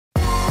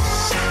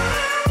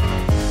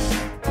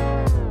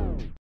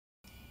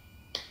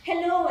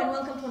and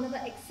welcome to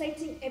another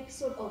exciting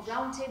episode of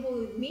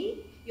Roundtable with me,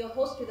 your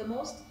host with the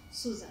most,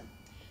 Susan.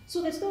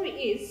 So the story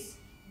is,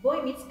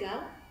 boy meets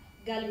girl,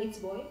 girl meets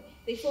boy,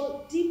 they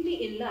fall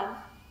deeply in love,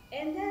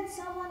 and then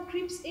someone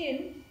creeps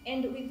in,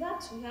 and with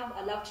that we have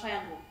a love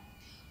triangle.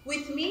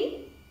 With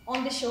me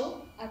on the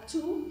show are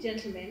two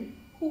gentlemen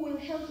who will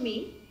help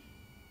me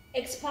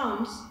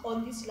expound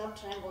on this love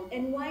triangle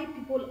and why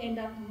people end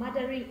up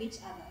murdering each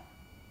other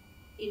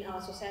in our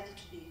society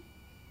today.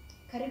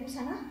 Karibu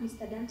sana,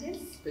 Mr.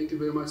 Dantes. Thank you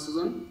very much,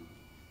 Susan.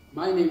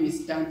 My name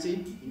is Dante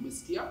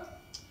Investia.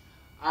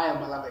 I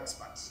am a love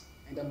expert,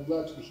 and I'm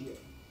glad to be here.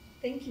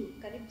 Thank you,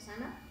 Karibu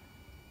sana.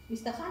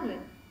 Mr. Fanuel,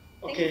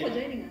 thank Okay. you for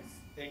joining us.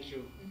 Thank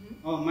you.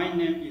 Oh, my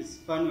name is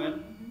Fanuel.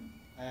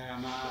 I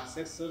am a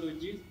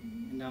sexologist,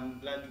 and I'm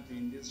glad to be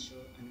in this show,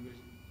 and we'll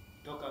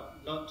talk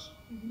a lot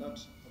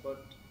about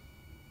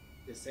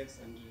the sex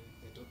and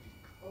the topic.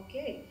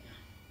 Okay.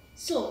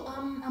 So,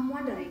 I'm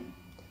wondering,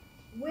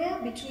 where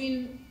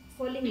between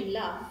falling in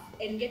love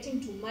and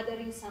getting to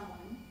murdering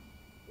someone,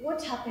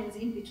 what happens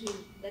in between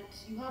that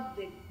you have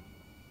the,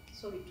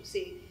 sorry to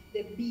say,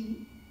 the B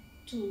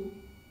to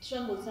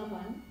strangle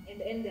someone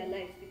and end their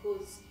life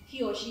because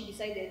he or she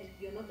decided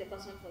you're not the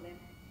person for them?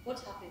 What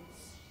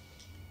happens?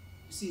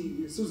 You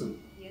see, Susan,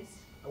 Yes?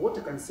 what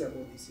I can say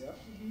about this,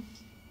 you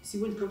see,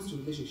 when it comes to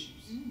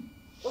relationships,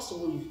 first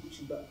of all,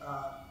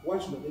 one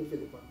should identify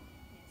the partner.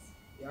 Yes.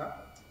 Yeah.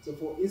 So,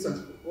 for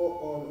instance,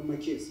 or in my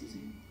case, you see,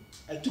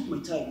 I took my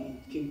time when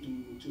it came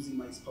to choosing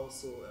my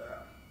spouse. So,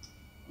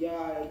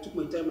 I took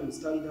my time and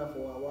studied her for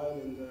a while,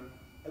 and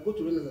I got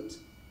to realize that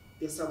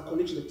there's some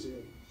connection that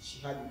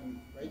she had with me,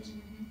 right?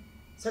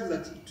 Such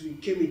that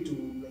it came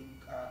into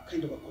like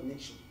kind of a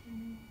connection.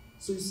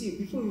 So you see,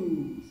 before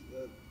you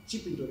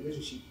chip into a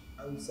relationship,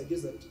 I would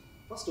suggest that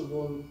first of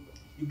all,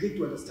 you get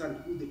to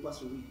understand who the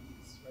person really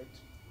is, right?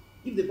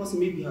 If the person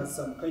maybe has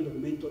some kind of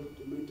mental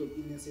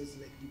illnesses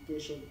like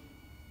depression,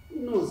 who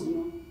knows?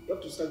 You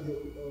have to study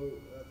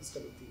this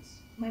kind of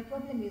things. My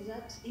problem is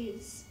that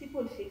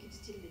people fake it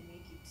till they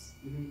make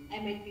it. I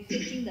might be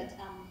faking that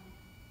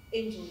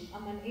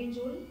I'm an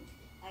angel.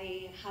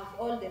 I have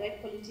all the right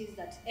qualities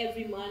that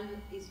every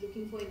man is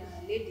looking for in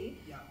a lady.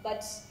 Yeah.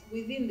 But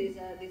within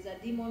there's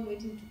a demon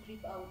waiting to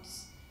creep out.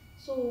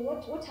 So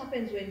what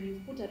happens when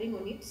you put a ring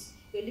on it?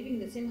 You're living in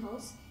the same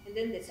house, and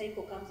then the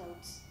cycle comes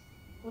out.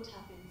 What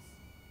happens?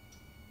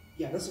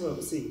 Yeah, that's what I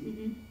was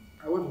saying.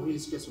 I want to really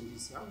stress on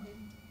this. Yeah,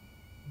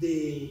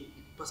 the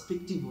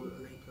perspective, or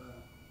like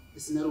the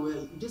scenario where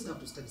you just have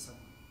to study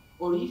someone,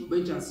 or if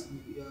by chance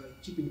you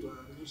chip into a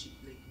relationship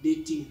like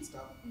dating and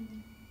stuff.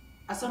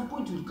 At some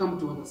point, you'll come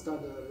to understand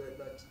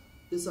that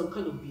there's some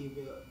kind of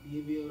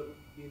behavioral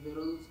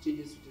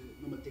changes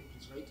which normally take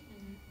place, right?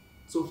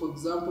 So, for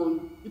example,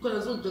 you can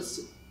as well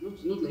just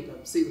not like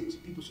I'm saying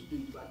that people should do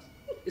it, but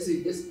let's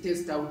say just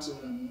test out.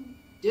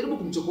 Jaribu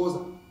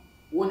kumchokoza,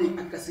 uone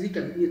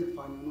akasirika nini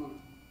atafanya, unaona.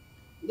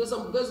 There's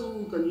some guys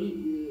who can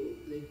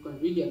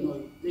really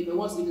annoy. Like I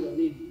once dated a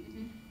lady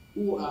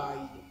who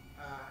I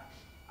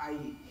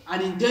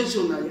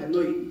unintentionally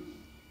annoyed.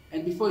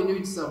 And before you knew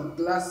it, some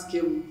glass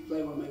came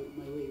flying on my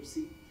way.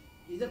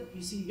 You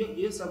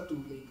just have to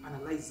like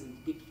analyze and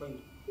get to find,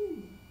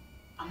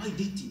 am I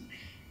dating?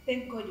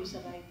 Thank God you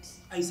survived.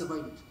 I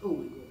survived. Oh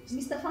my God.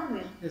 Mr.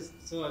 Fanuel. Yes.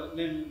 So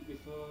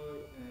before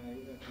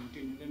you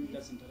continue, let me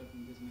just interrupt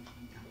in this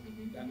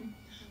matter. Dan.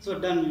 So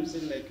Dan, you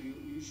said like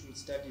you should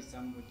study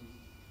somebody,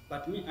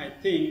 but me, I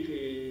think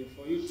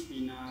for you to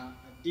be in a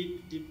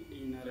deep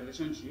in a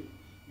relationship,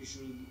 you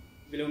should.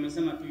 Vile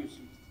umesema tu, you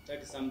should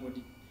study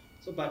somebody.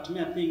 So, but me,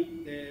 I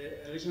think the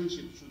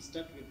relationship should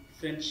start with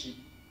friendship,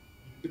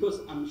 because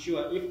I'm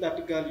sure if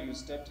that girl you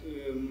start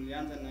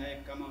mlianza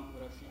naye kama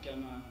urafiki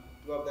ama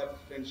to have that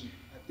friendship,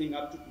 I think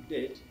up to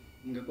date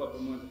mngekuwa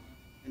pamoja.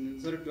 And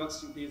sorry to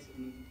ask you this,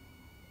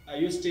 are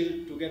you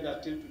still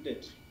together till to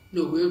date?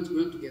 No,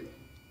 we're together.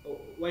 Oh,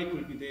 why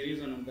could be the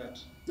reason of that?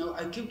 Now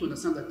I came to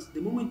understand that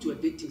the moment you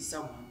are dating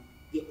someone,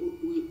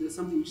 there's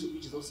something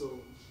which is also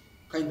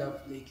kind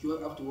of like you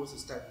have to also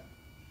study,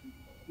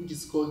 which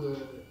is called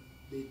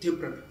the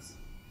temperaments.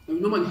 Now,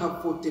 we normally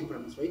have 4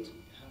 temperaments, right?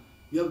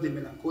 You have the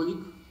melancholic,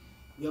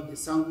 you have the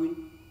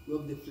sanguine, you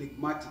have the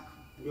phlegmatic,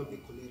 and you have the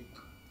choleric.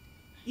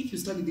 If you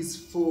study these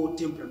 4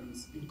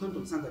 temperaments, you come to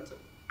understand that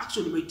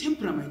actually my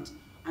temperament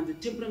and the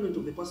temperament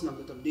of the person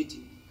that I'm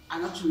dating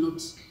are actually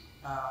not,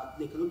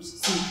 they cannot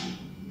sync.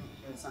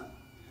 Understand?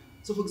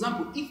 So, for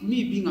example, if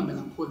me being a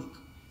melancholic,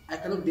 I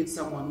cannot date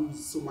someone who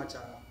is so much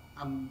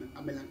a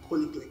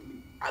melancholic like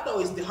me.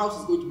 Otherwise, the house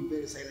is going to be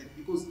very silent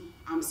because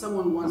I'm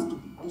someone who wants to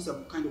do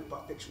some kind of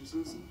perfection.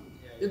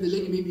 If the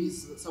lady maybe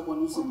is someone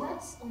who's super.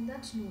 On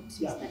that note,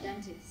 Mr.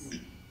 Dantes,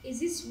 is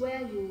this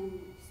where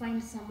you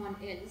find someone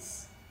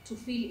else to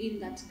fill in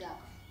that gap?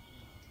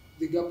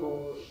 The gap,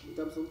 or in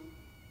terms of?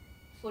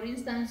 For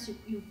instance,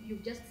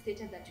 you've just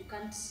stated that you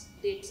can't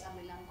date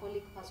a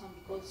melancholic person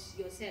because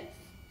yourself.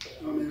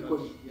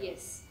 Melancholic.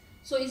 Yes.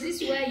 So is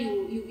this where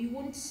you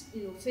won't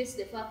face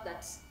the fact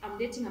that I'm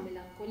dating a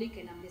melancholic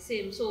and I'm the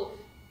same? So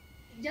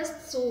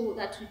just so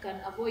that we can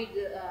avoid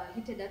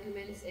heated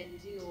arguments and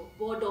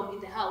boredom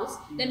in the house,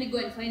 let me go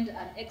and find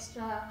an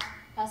extra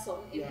person,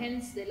 and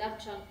hence the love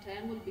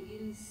triangle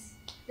begins.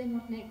 Then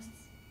what next?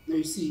 Now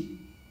you see,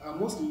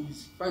 mostly you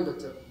find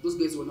that those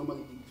guys who are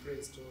normally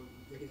depressed or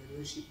like in a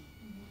relationship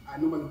are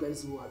normally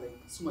guys who are like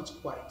so much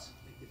quiet,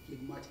 like the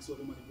phlegmatics who are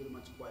normally very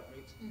much quiet,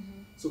 right?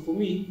 So for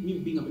me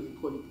being a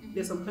melancholic,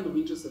 there's some kind of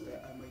interest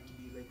that I might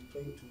be like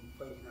trying to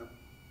find in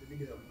the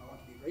lady that I want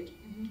to date,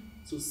 right?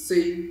 So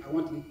say I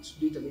want to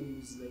date a lady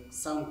who's like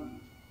sanguine,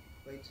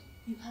 right?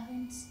 You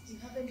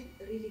haven't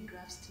really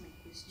grasped my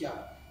question. Yeah.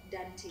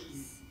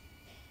 Dante's.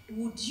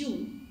 Would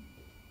you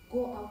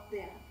go out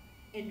there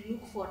and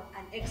look for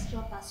an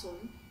extra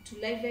person to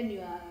liven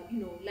your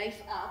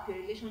life up, your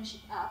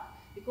relationship up,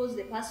 because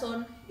the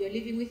person you're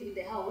living with in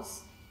the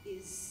house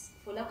is,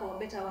 for lack of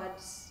better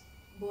words,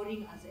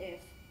 boring as F?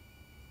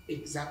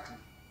 Exactly.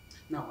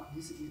 Now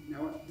that's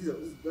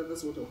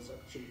what I was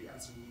actually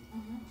answering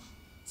you.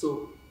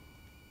 So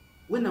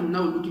when I'm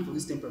now looking for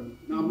this temperament,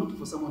 now I'm looking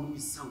for someone who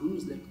is sanguine, who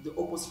is like the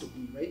opposite of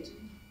me, right?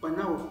 But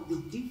now the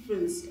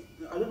difference,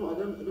 I don't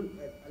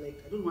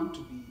want to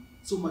be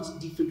so much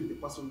different with the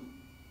person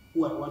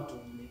who I want to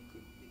like.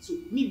 So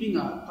me being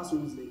a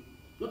person who's like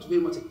not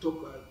very much a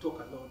talk a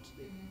lot,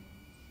 like,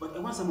 but I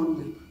want someone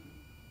who's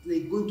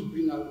like going to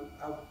bring out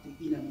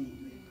the inner me,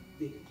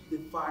 like the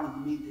fun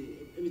in me,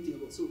 everything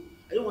about. So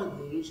I don't want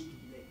the relationship to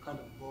be like kind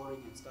of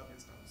boring and stuff.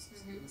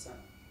 You understand?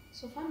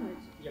 So Fanwad,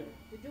 yeah.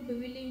 Would you be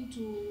willing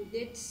to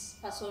date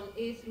person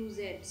A through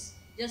Z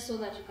just so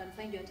that you can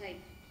find your type?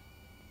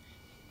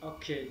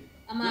 Okay.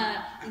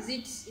 Is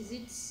it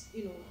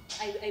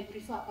I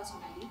prefer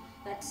personally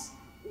that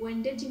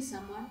when dating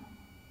someone,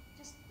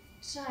 just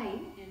try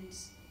and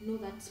know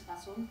that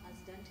person, as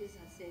Dantes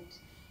has said.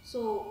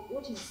 So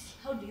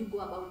how do you go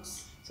about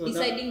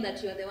deciding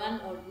that you are the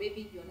one, or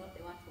maybe you're not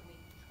the one for me?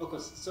 Of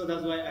course. So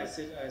that's why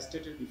I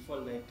stated before,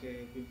 like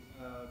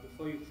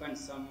before you find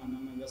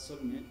someone, your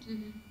soulmate,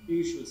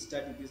 you should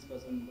study this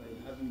person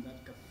by having that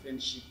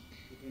friendship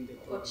between the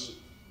courtship.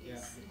 Yeah,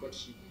 the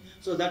courtship.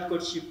 So that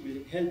courtship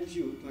will help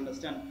you to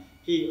understand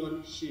he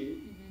or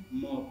she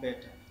more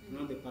better, to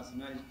know the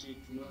personality,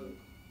 to know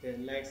the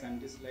likes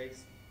and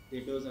dislikes,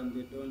 the does and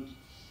the don't.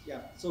 Yeah.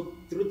 So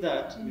through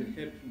that will help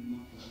you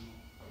more and more.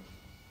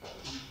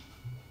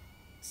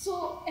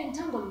 So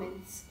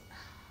entanglements.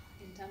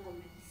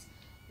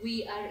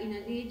 We are in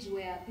an age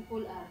where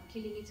people are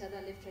killing each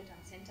other left, right,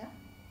 and center.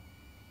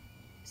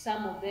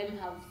 Some of them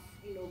have,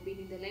 been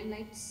in the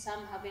limelight.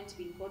 Some haven't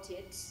been caught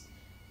yet.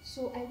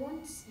 So I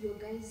want you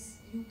guys'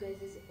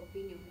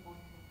 opinion on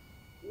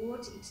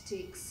what it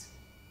takes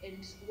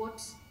and what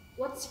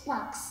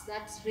sparks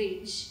that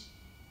rage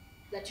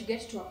that you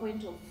get to a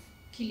point of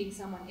killing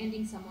someone,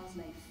 ending someone's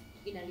life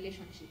in a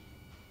relationship.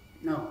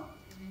 Now,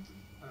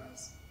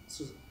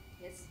 Susan.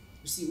 Yes.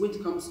 You see, when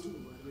it comes to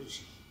a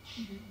relationship,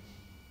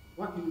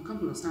 what you come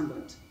to understand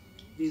that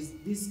there's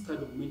this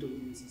kind of mental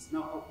illnesses.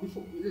 Now,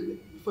 before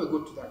I go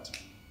to that,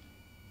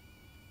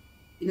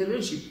 in a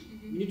relationship,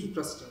 you need to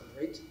trust each other,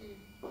 right?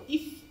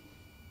 If,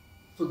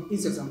 for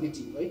instance, I'm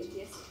dating, right?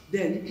 Yes.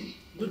 Then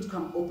you don't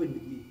come open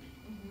with me.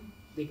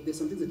 Like there's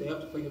some things that I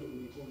have to find out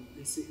on my own.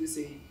 Let's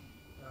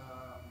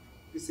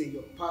say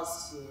your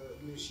past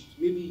relationship.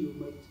 Maybe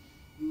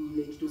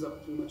it was a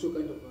premature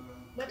kind of.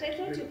 But I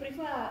thought you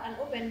prefer an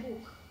open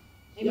book.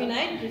 I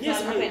prefer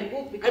yes, an open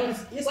book because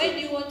why do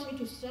you want me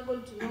to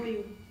struggle to know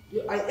you?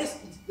 Yeah,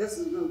 that's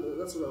what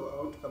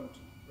I want to come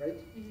to, right?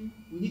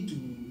 We need to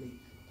like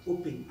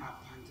open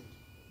up and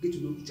get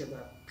to know each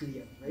other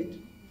clearly, right?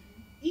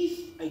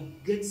 If I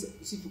get,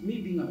 for me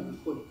being a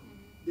melancholic,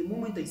 the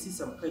moment I see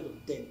some kind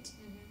of dent,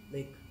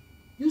 like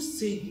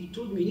initially you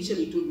told me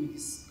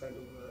this kind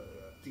of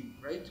thing,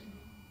 right?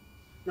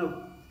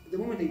 Now, the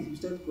moment you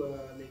start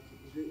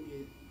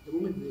the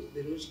moment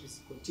the relationship is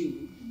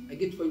continuing, I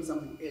get to find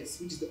something else,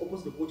 which is the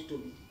opposite of what you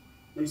told me.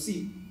 Now you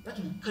see, that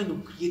will kind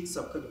of create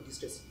some kind of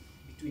distress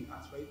between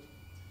us, right?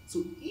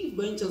 So if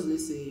by chance,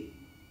 let's say,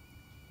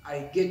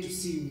 I get to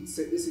see you with,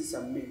 let's say,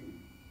 some men,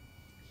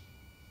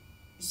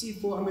 you see,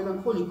 for a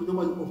melancholic, we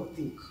normally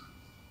overthink.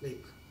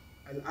 Like,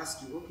 I'll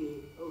ask you,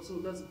 okay, so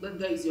that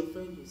guy is your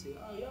friend? You say,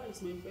 oh yeah,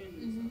 he's my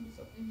friend.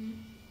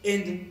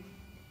 And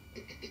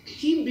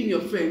him being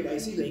your friend, I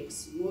see like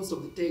most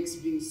of the texts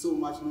being so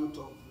much not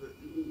of,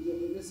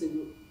 let's say,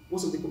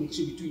 most of the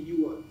connection between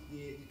you and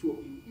the two of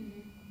you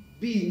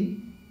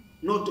being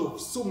not of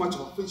so much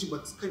of a friendship,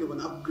 but kind of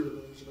an upgrade of a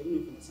relationship. I don't know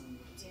if you understand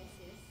what I'm saying.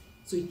 Yes.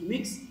 So it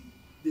makes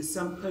there's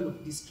some kind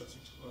of distrust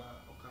which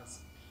occurs.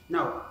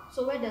 Now.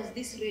 So where does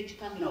this rage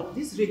come in? Now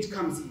this rage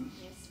comes in.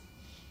 Yes.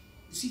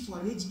 You see, for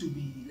a rage to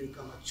be like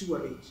a mature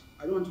rage,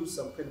 I don't want to use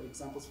some kind of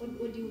examples.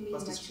 What do you mean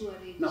mature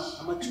rage? Now,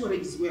 a mature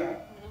rage is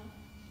where,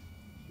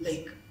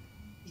 like,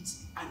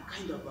 it's a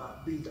kind of a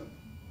build-up.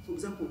 For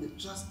example, the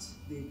distrust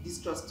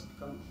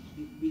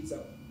builds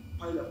up,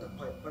 pile after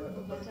pile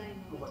over time.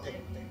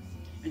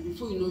 And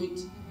before you know it,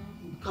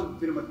 you become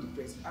very much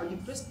depressed. A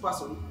depressed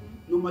person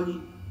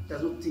normally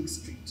does not think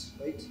straight,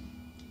 right?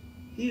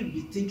 He will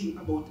be thinking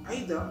about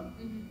either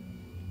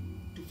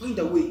to find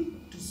a way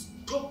to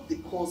drop the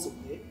cause of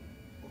the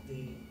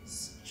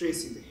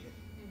stress in the head.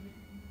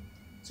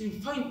 So you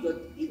find that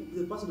if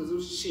the person does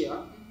not share,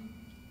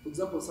 for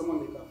example, someone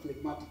like a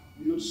phlegmatic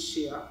will not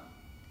share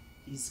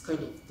his kind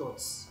of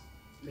thoughts,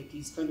 like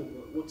his kind of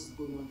what is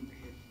going on in the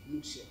head, he will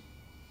not share,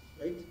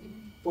 right?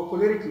 For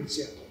choleric, he will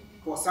share.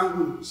 For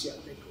sanguine, he will share,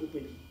 like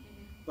openly.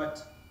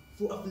 But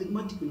for a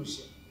phlegmatic, he will not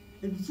share.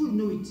 And before you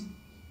know it,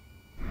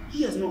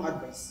 he has no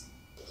advice.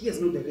 He has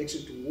no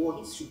direction to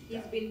what should be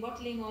done. He's been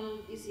bottling all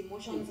his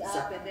emotions Exactly.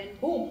 up and then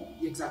boom,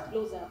 Exactly.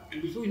 blows up.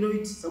 And before you know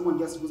it, someone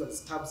just goes and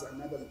stabs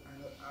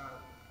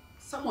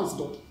someone's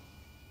daughter,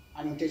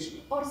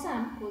 unintentionally. Or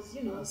son, because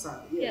you know,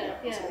 Son.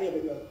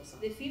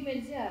 the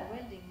females they are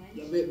welding, man.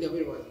 They're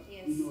very well.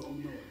 Yes. You know.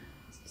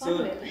 So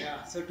Fun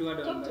so to add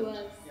on Talk that, to us.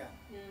 yeah.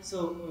 Yeah.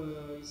 So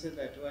you said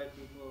that why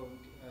people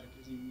are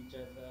accusing each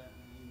other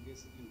in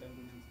this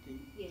entanglement thing.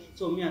 Yes.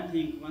 So me, I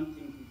think one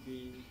thing would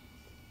be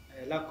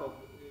a lack of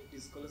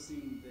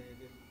disclosing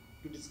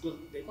to disclose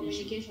the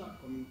Communication. issue.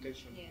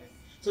 Communication. Yes. Right?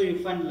 So you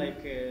find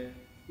like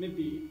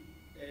maybe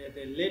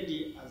the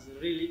lady has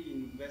really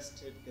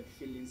invested the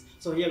feelings.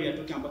 So here we are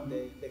talking about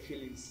the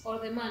feelings. Or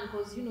the man,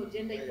 because you know,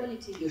 gender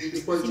equality. Yes,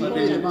 is equality.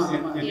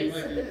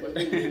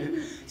 important.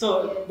 Yes.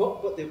 So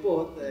both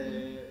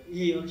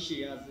he or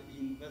she has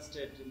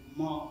invested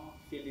more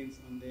feelings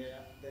on the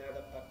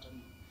other partner.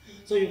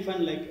 So you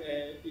find like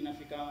in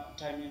Africa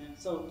time.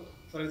 So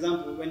for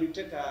example, when you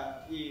take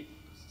a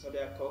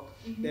soda coke,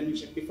 then you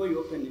check before you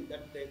open it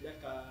that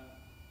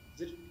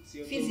is it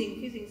CO2?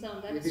 Fizzing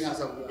sound. That's Fizzing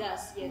sound, yeah.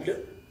 gas. Yes.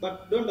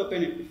 But don't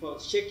open it before.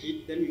 Shake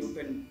it, then you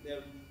open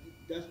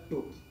that's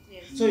dope.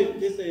 Yes. So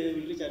this will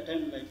reach a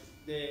time like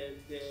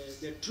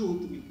the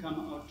truth will come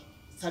out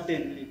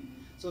suddenly.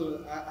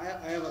 So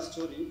I have a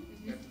story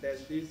that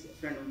there's this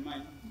friend of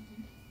mine.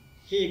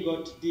 He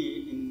got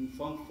D in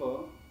Form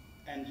 4,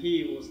 and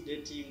he was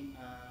dating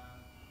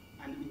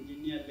an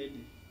engineer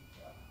lady.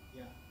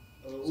 Yeah.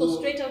 So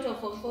straight out of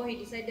Form 4, he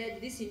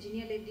decided this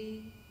engineer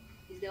lady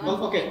is the one.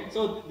 Well, okay.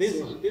 So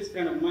this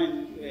friend of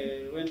mine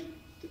went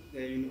to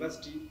the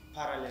university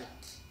parallel.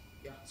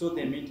 Yeah. So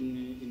they meet in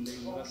the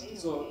university. Okay,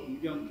 So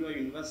okay. mkiwa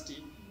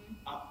university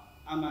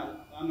ama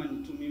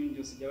ni tu mimi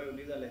ndio sijawahi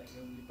uliza like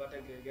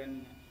nilipata grade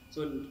gani.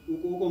 So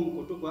huko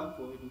mko tu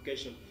for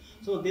education.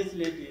 So this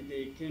lady,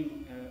 they came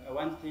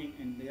one thing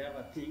and the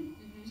other thing.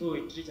 So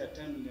it reached a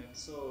time like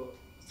so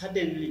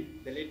suddenly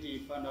the lady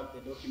found out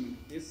the document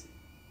of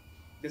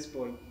this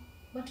boy.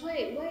 But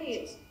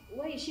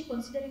why is she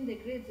considering the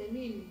grades? I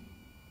mean,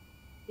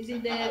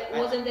 wasn't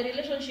the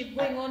relationship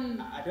going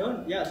on? I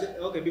don't. Yeah.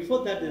 Okay.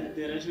 Before that,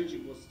 the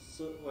relationship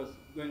was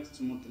going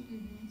smoothly.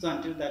 So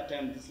until that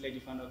time, this lady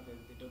found out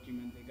the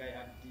document. The guy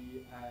had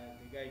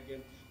the guy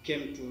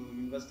came to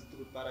university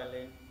through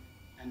parallel,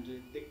 and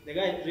the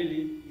guy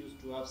really used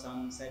to have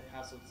some side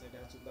hustle,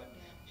 but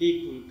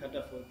he could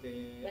cater for the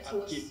But he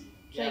was upkeep.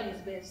 trying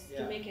his best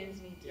to make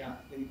ends meet. Yeah,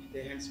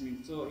 the hands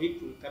meet. So he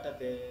could cater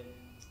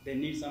the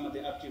needs, some of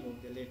the upkeep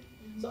of the lady.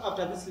 So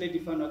after this lady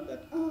found out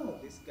that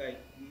this guy,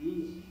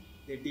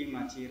 the D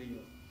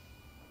material,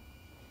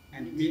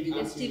 and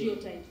The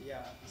stereotype.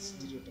 Yeah,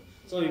 stereotype.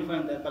 So you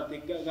find that, but the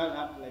girl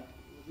had like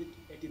was it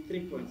 83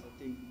 points I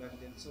think back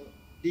then. So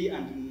D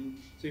and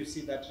so you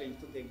see that range.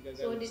 So the girl.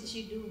 So what did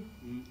she do?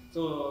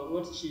 So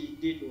what she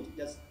did was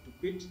just to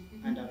quit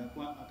and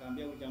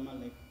akaambia ujama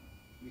like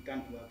we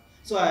can't work.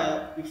 So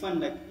you find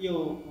like you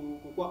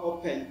kukuwa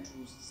open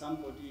to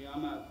somebody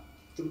ama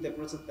through the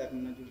process that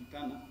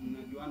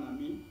mnajuana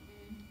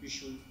you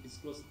should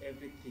disclose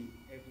everything.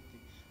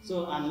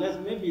 So unless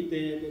maybe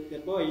the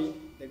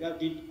girl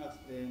did ask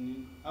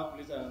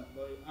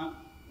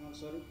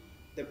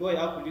the boy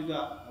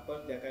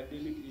about the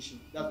academic issue.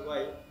 That's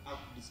why I have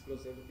to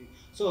disclose everything.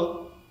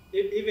 So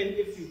even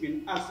if you've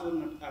been asked or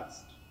not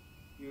asked,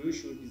 you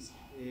should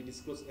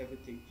disclose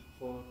everything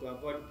to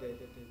avoid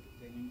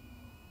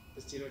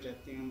the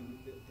stereotype thing,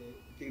 the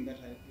thing that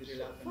really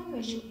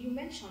happened. You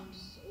mentioned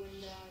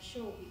when the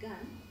show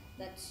began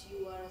that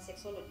you are a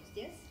sexologist,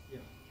 yes? Yeah.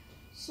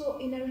 So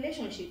in a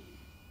relationship,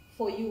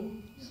 for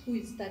you, who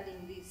is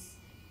studying this,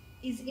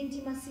 is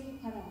intimacy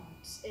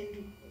paramount?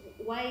 And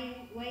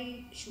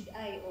why should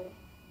I or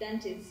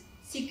Dantes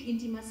seek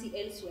intimacy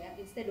elsewhere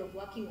instead of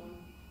working on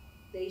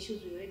the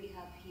issues we already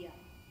have here?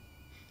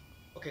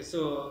 Okay,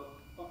 so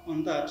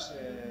on that,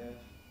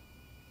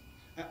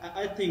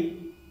 I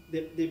think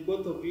the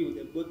both of you,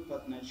 the both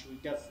partners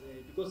should just,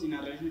 because in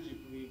a relationship,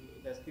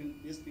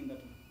 this thing that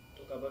we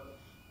talk about,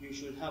 you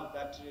should have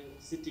that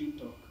sitting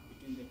talk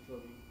between the two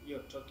of you. You're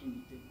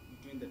talking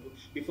between the two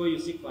before you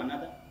seek for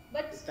another.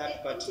 But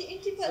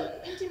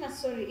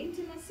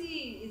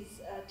intimacy is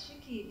a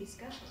tricky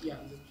discussion. Yeah,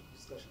 it's a tricky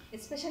discussion.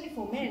 Especially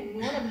for men.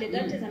 We want to be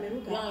Dantes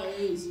America.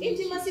 Yeah,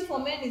 intimacy for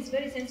men is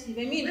very sensitive.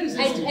 I mean,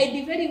 I'd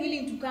be very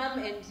willing to come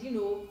and,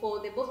 for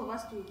the both of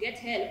us to get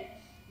help.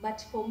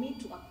 But for me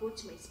to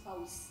approach my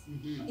spouse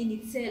in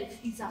itself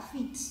is a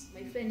feat,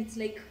 my friend. It's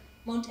like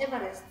Mount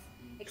Everest,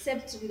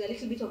 except with a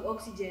little bit of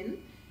oxygen.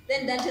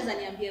 Then Dantes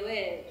aniambia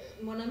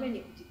mwanaume ni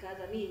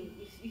kujikaza. I mean,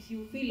 if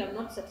you feel I'm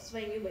not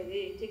satisfying you by the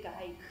way, take a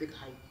hike.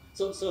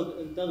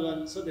 that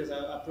one. So there's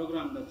a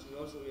program that we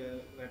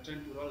are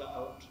trying to roll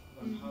out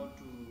on how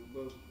to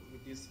go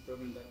with this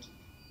program that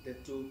the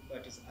two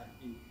parties are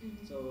in.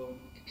 So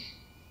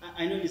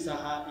I know it's a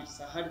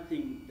hard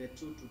thing the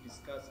two to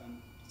discuss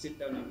and sit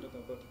down and talk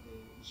about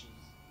the issues.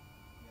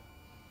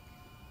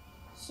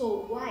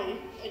 So why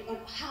or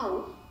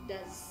how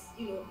does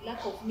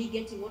lack of me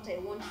getting what I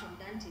want from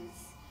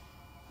Dante's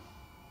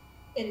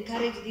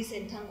encourage these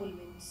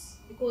entanglements?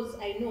 Because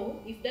I know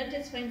if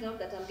Dante's finds out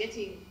that I'm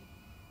getting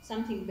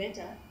something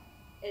better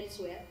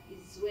elsewhere,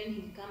 is when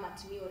he'll come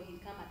at me or he'll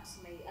come at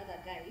my other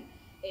guy,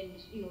 and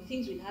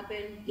things will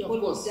happen. People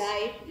will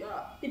die.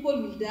 Yeah.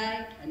 People will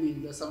die. I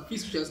mean, there's some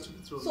fish just to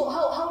be thrown. So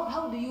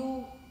how do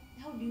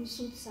you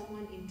suit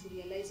someone into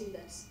realizing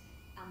that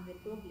I'm the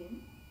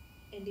problem?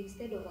 And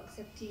instead of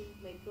accepting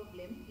my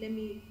problem, let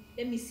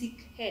me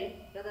seek help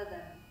rather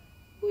than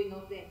going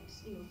out there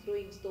and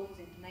throwing stones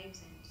and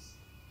knives and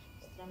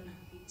strangling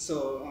people.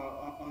 So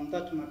on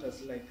that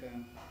matters, like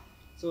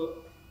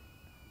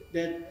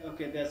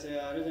there's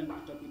a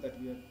recent topic that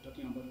we are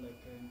talking about,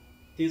 like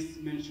things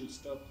men should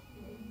stop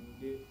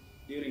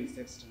during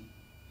sex time.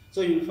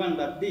 So you find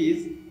that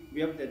we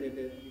have the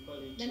we call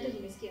it.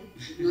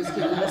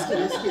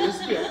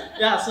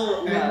 Yeah. So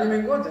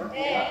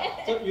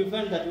you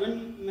find that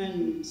when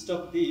men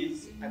stop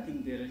this, I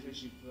think the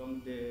relationship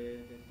from the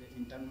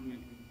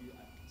entanglement will be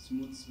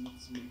smooth.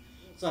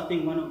 So I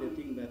think one of the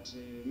things that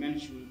men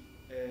should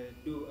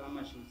do,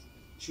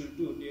 should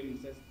do during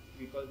sex,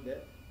 we call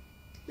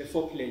the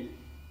foreplay.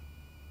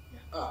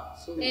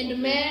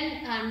 And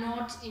men are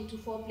not into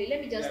foreplay.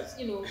 Let me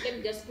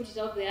just put it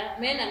out there.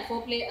 Men and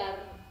foreplay are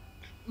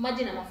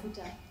maji na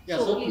mafuta. Yeah,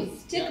 so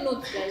please take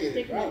notes, guys. Okay,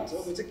 take right. notes.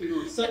 So we're taking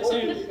notes. So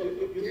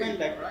you find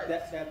like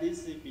that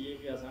this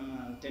behavior,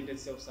 some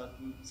tendency of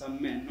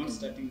some men not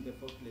starting with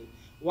the foreplay,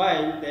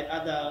 while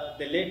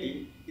the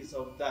lady is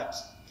of that.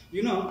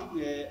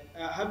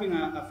 Having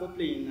a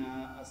foreplay in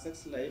a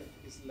sex life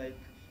is like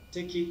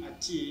taking a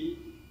tea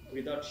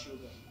without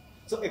sugar.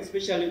 So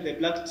especially the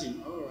black tea.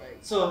 All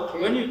right. So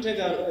when you take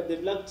the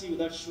black tea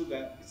without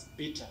sugar, it's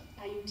bitter.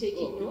 Are you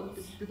taking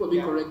notes? People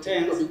being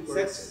corrected.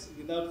 Sex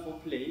without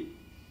foreplay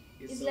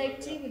is like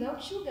tea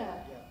without sugar.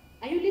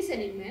 Yeah. Are you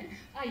listening, man?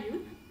 Are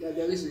you? Yeah,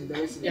 they're listening.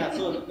 Yeah,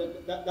 so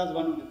that's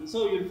one of the things.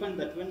 So you'll find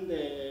that when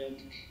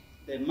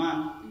the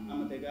man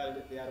and the girl,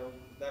 they are of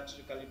that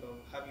caliber of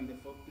having the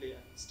foreplay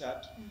at the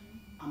start,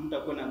 I'm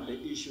not going to have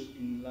the issue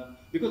in love.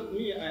 Because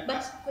me,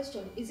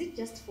 question, is it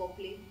just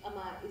foreplay?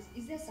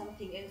 Is there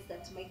something else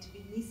that might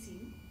be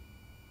missing?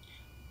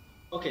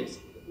 Okay, so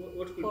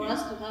what could for be?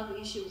 us to have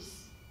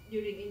issues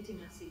during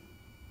intimacy?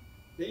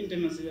 The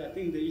intimacy, I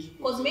think the issue.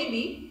 Because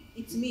maybe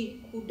it's me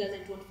who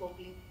doesn't want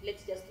foreplay.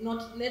 Let's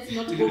not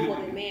go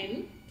for the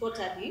men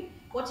totally.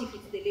 What if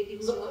it's the lady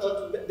who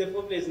wants the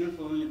foreplay is not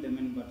for only the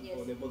men but yes.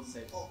 for the both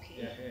sides. Okay.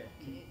 Yeah.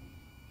 Okay.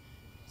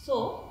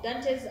 So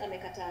Dante's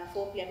amekata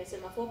foreplay,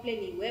 amesema foreplay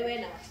ni wewe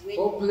na watu wengi.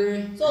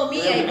 Foreplay. So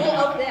me, I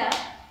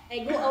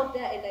go out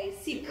there and I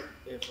seek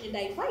and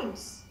I find.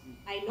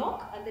 I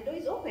knock and the door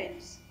is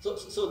opened. So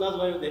that's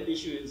why the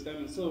issue is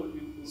coming.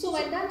 So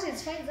when Dante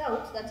finds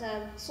out that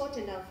I've sought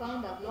and I've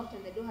found, I've knocked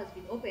and the door has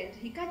been opened,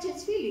 he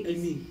catches feelings. I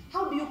mean,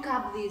 how do you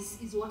curb this?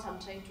 Is what I'm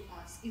trying to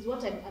ask. Is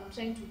what I'm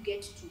trying to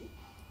get to.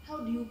 How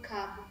do you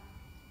curb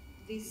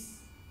this?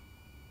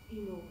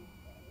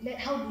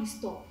 How do we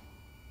stop?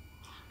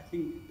 I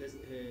think there's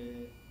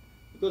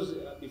because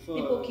before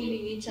people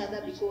killing each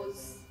other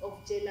because of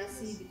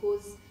jealousy,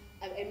 because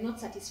I'm not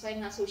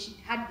satisfying her, so she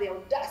had the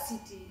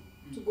audacity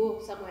to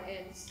go somewhere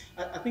else.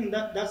 I think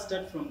that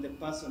starts from the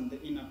person, the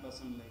inner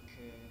person.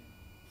 Like,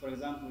 for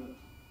example,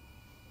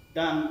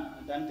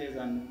 Dante's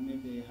and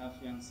maybe her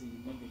fiancé,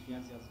 maybe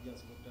fiancé has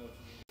just got out of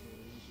the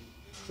relationship.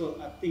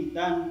 So I think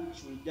Dan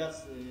should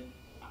just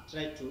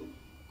try to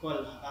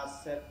call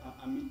herself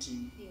a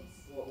meeting. Yes.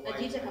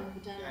 Ajita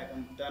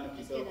kamkutano.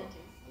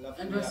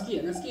 And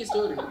nasikia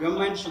story. Your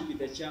mind should be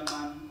the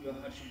chairman, your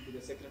heart should be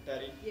the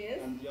secretary,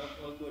 yes. and your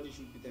whole body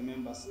should be the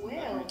members.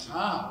 Well,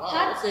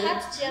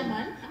 heart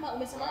chairman,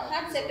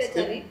 heart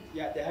secretary.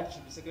 Yeah, the heart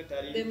should be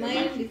secretary. The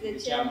mind is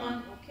the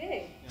chairman.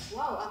 Okay. Yeah.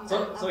 Wow.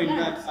 So in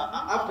that,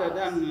 after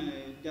Dan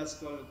just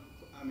call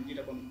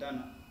Amjita kwa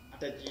mkutano,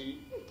 ataji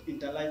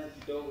internalize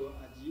kidogo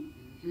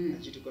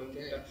aji kwa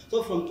mkutano.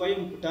 So from kwa hiyo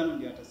mkutano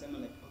ndio atasema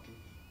like, okay,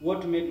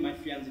 what made my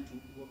fiancé to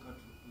work out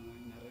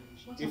in a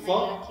relationship?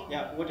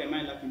 What am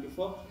I lacking?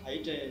 Before I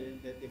hit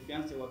the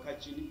fiancé waka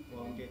chini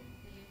waongee.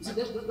 See,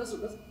 that's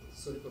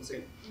sorry for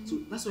saying. So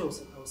that's what I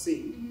was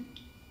saying.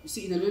 You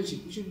see, in a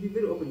relationship, you should be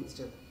very open with each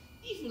other.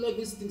 If you like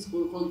these things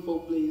called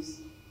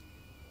foreplays,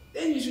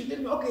 then you should tell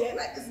me, okay, I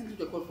like this thing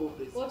called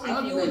foreplays. What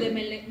if you, the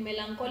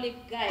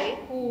melancholic guy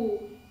who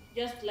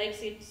just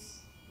likes it,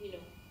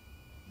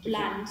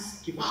 bland,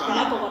 for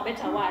lack of a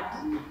better word,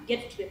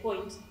 get to the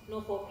point,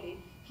 no foreplay.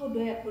 How do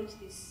I approach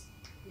this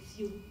with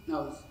you?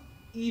 Now,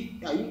 if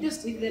you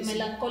just with the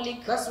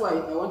melancholic. That's why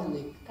I want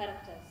to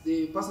characters.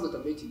 The person that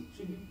I'm dating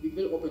should be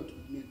very open to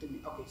me and tell me,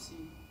 okay, see,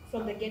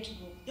 from the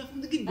get-go. Yeah,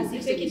 from the get-go. As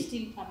you fake it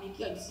till I make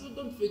Yeah, it.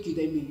 don't fake it.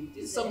 I mean,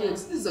 this is something.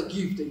 This is a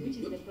gift. I mean, Which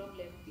is the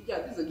problem. yeah,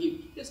 this is a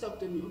gift. Just have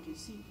to tell me, okay,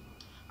 see,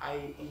 I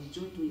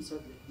enjoyed when you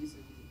started like this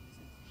and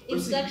this and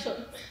this.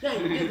 Instruction. Yeah,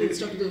 you get the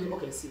instruction.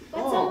 Okay, see.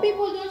 But some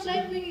people don't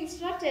like being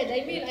instructed.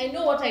 I mean, I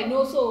know what I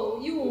know, so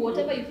you,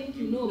 whatever you think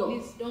you know,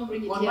 please don't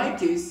bring it on here. my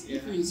case,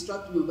 if you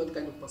instruct me with that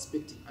kind of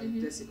perspective, I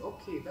just say,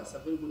 okay, that's a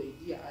very good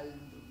idea. I'll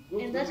go.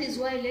 And that is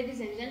why, ladies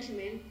and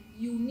gentlemen,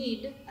 you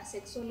need a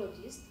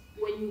sexologist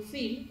when you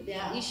feel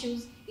there are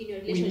issues in your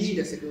relationship. We need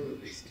a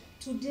sexologist.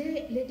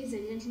 Today, ladies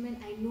and gentlemen,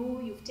 I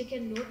know you've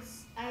taken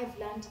notes. I've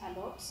learned a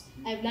lot.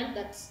 I've learned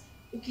that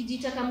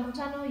ukijitaka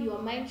mkutano,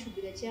 your mind should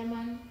be the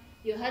chairman,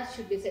 your heart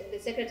should be the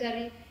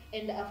secretary,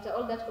 and after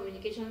all that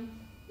communication,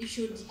 you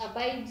should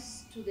abide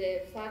to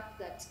the fact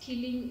that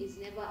killing is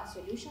never a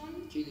solution.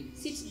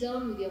 Sit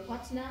down with your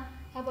partner,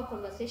 have a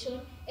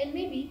conversation, and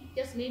maybe,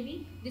 just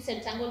maybe, these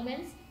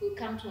entanglements will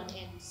come to an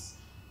end.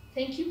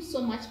 Thank you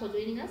so much for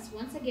joining us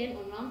once again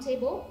on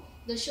Roundtable,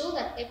 the show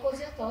that echoes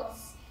your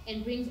thoughts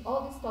and brings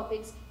all these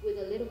topics with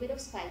a little bit of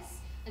spice.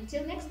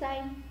 Until next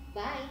time,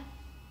 bye.